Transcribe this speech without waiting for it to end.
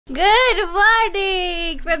Good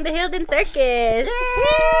morning from the Hilden Circus.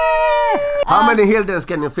 How many Hildens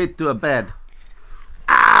can you fit to a bed?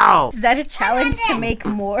 Ow! Is that a challenge to make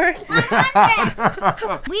more?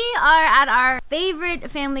 We are at our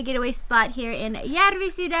favorite family getaway spot here in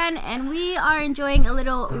Jarvisydan, and we are enjoying a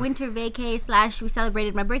little winter vacay / we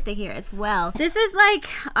celebrated my birthday here as well. This is like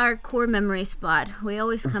our core memory spot. We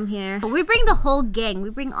always come here. We bring the whole gang. We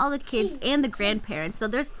bring all the kids and the grandparents. So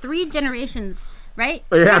there's 3 generations. Right?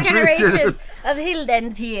 Yeah, 3 generations of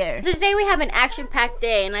Hildens here. So today we have an action-packed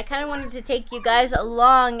day, and I kind of wanted to take you guys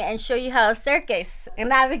along and show you how a circus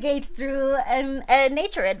navigates through a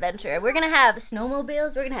nature adventure. We're gonna have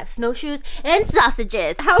snowmobiles, we're gonna have snowshoes, and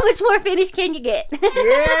sausages. How much more Finnish can you get?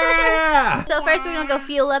 Yeah! So first we're gonna go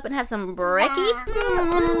fuel up and have some brekkie.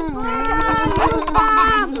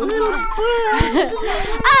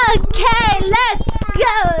 Okay, let's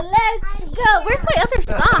go, let's go. Where's my other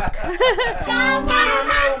sock?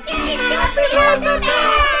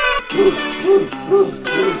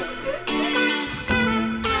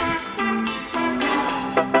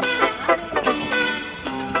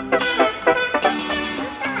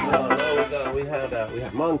 We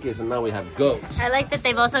have monkeys and now we have goats. I like that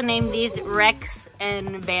they've also named these Rex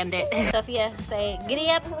and Bandit. Sophia, say giddy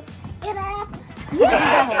up. Get up.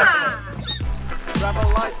 Yeah! Grab a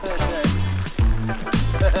light there,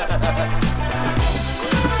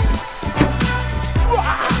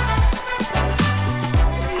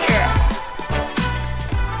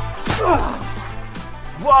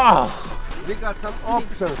 Wow! We got some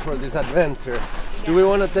options for this adventure. Do we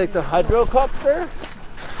want to take the hydrocopter?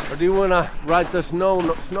 Or do you want to ride the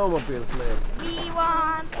snowmobile sled? We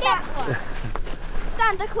want that one.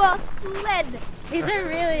 Santa Claus sled. These are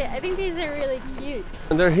really, I think these are really cute.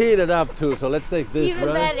 And they're heated up too, so let's take this, Even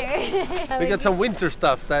right? better. We got some winter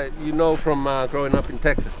stuff that you know from growing up in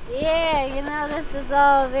Texas. Yeah, you know, this is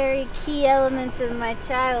all very key elements of my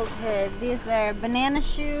childhood. These are banana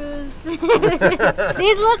shoes. These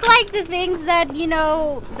look like the things that, you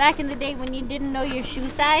know, back in the day when you didn't know your shoe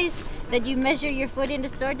size, that you measure your foot in the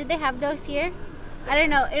store. Did they have those here? I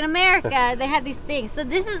don't know. In America, they had these things. So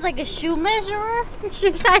this is like a shoe measurer,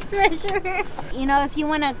 shoe size measurer. You know, if you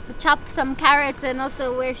want to chop some carrots and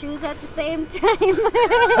also wear shoes at the same time.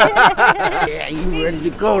 Yeah, you ready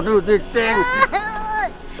to go do this thing?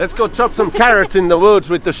 Let's go chop some carrots in the woods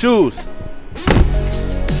with the shoes.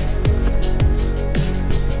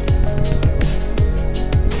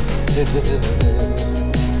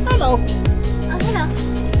 Hello. Oh, hello.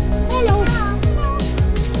 Hello.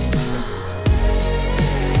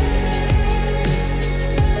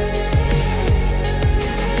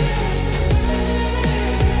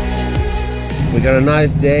 We got a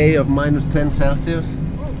nice day of -10 Celsius.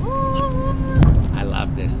 I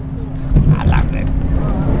love this. I love this.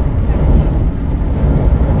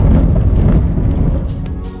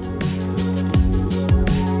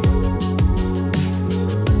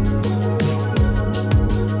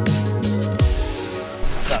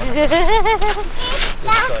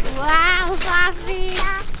 Wow, Coffee.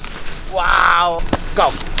 Wow.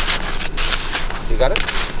 Go. You got it?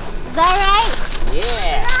 Is that right?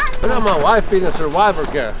 Yeah. Look at my wife being a survivor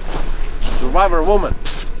girl. Survivor woman.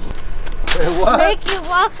 What? Make you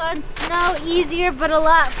walk on snow easier, but a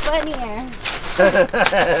lot funnier.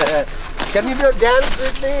 Can you do a dance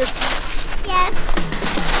with this? Yes.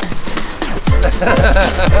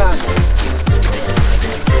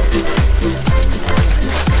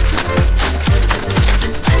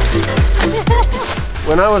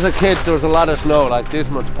 When I was a kid, there was a lot of snow, like this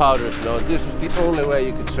much powdered snow. This was the only way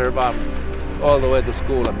you could survive all the way to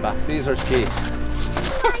school and back. These are skis.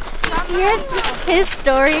 His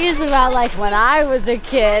story is about like when I was a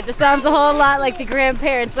kid. It sounds a whole lot like the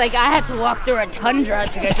grandparents. Like I had to walk through a tundra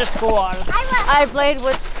to get to school. I played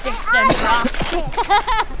with sticks and rocks.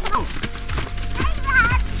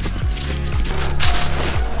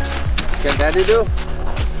 Can Daddy do?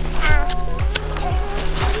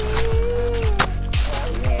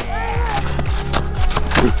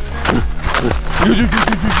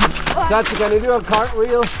 Chachi, can you do a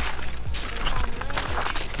cartwheel?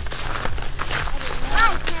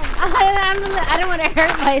 I don't want to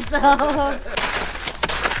hurt myself.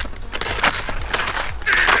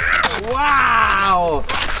 Wow!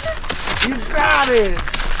 You got it!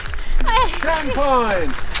 10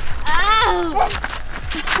 points! Ow!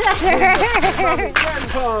 10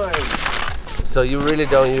 points! So you really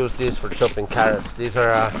don't use these for chopping carrots. These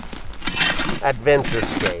are adventure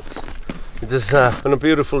skates. Just on a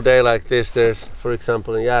beautiful day like this, there's, for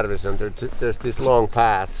example, in Jarvisydan, there's these long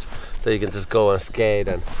paths that you can just go and skate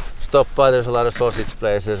and stop by. There's a lot of sausage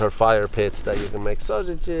places or fire pits that you can make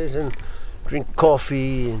sausages and drink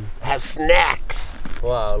coffee and have snacks.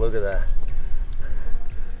 Wow, look at that.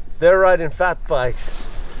 They're riding fat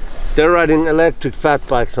bikes. They're riding electric fat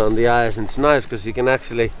bikes on the ice, and it's nice because you can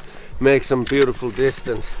actually make some beautiful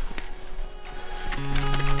distance.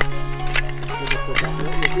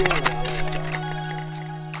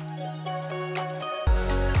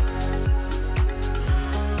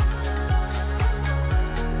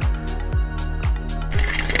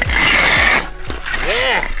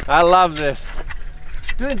 Yeah, I love this.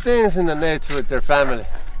 Doing things in the nature with their family.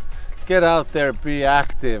 Get out there, be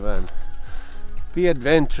active and be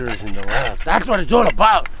adventurous in the world. That's what it's all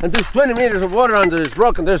about. And there's 20 meters of water under this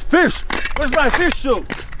rock and there's fish. Where's my fish suit?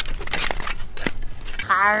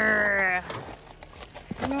 Arr.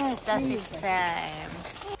 Sausage time.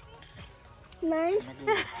 Mom,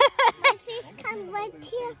 a fish come right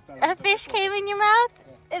here. A fish came in your mouth?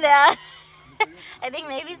 No. I think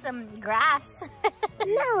maybe some grass.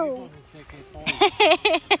 No.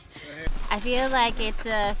 I feel like it's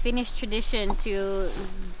a Finnish tradition to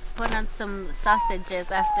put on some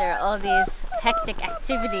sausages after all these hectic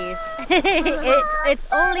activities. it's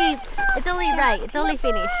only right. It's only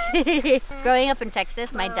Finnish. Growing up in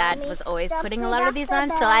Texas, my dad was always putting a lot of these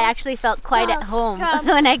on, so I actually felt quite at home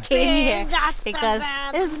when I came here because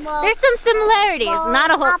there's some similarities.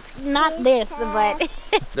 Not this, but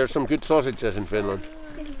There's some good sausages in Finland.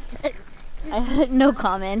 no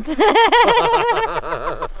comment.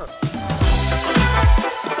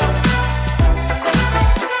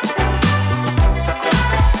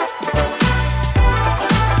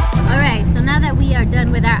 We are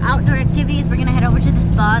done with our outdoor activities. We're gonna head over to the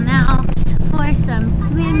spa now for some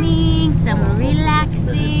swimming, some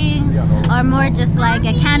relaxing, or more just like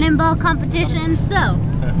a cannonball competition. So,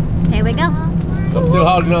 here we go. I'm still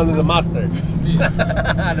holding on to the mustard.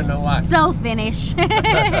 I don't know why. So Finnish.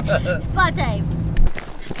 Spa time.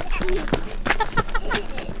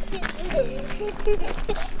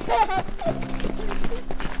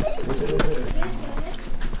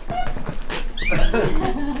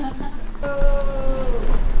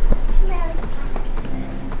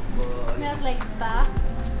 Smells like spa.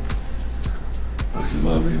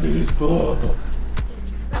 Mommy, this spa.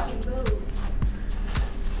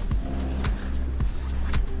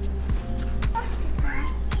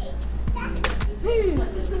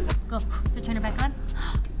 Go. So turn it back on.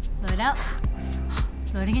 Load it out.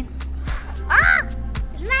 Loading in. Ah!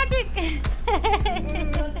 It's magic!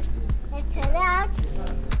 Let's turn it out.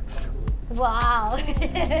 Wow.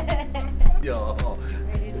 Yo.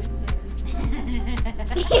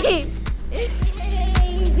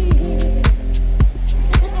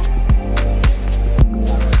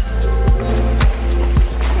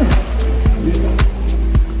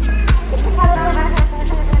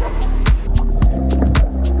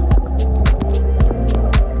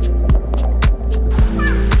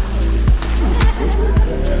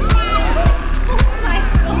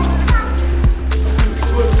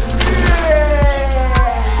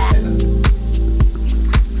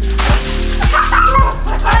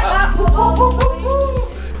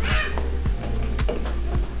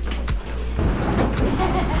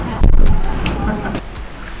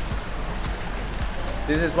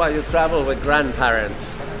 This is why you travel with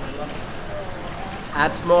grandparents.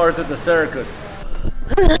 Adds more to the circus.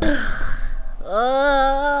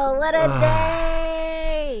 Oh, what a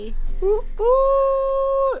day!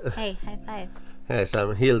 Hey, high five. Hey,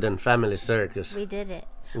 some Hilden family circus. We did it.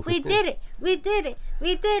 We did it. We did it.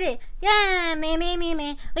 We did it. Yeah, nee, nee, nee,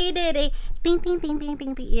 nee. We did it. Ding, ding, ding, ding,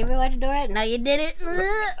 ding, ding. You ever watch Dora? No, you did it.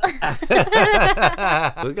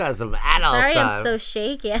 We got some adult Sorry, time. I'm so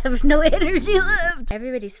shaky. I have no energy left.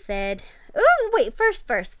 Everybody's fed. Oh, wait. First.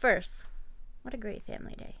 What a great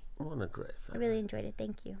family day. What a great I family. really enjoyed it.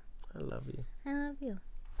 Thank you. I love you. I love you.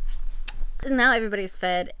 Now everybody's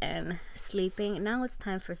fed and sleeping. Now it's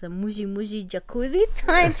time for some muji muji jacuzzi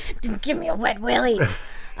time. Don't give me a wet willy.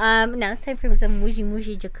 Now it's time for some muji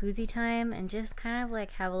muji jacuzzi time and just kind of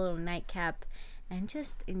like have a little nightcap and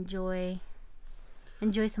just enjoy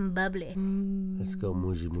some bubbly. Let's go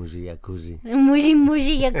muji muji jacuzzi. Muji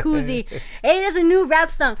muji jacuzzi. Hey, there's a new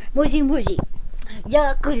rap song. Muji muji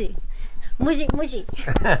jacuzzi. Muji muji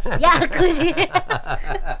jacuzzi.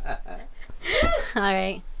 All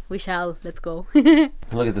right. We shall. Let's go.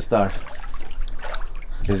 Look at the start.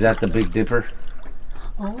 Is that the Big Dipper?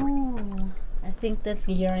 Oh, I think that's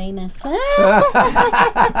Uranus.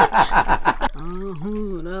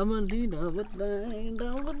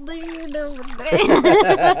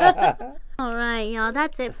 Alright, y'all,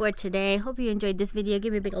 that's it for today. Hope you enjoyed this video.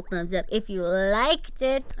 Give me a big old thumbs up if you liked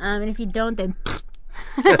it. And if you don't, then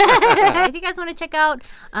If you guys want to check out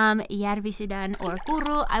Jarvisydan or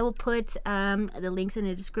Kuru, I will put the links in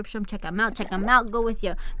the description. Check them out. Check them out. Go with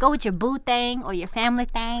your boo thing or your family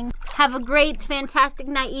thing. Have a great, fantastic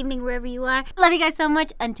night, evening, wherever you are. Love you guys so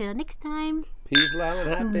much. Until next time. Peace, love, and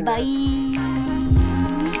happiness.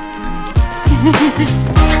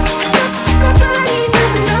 Bye.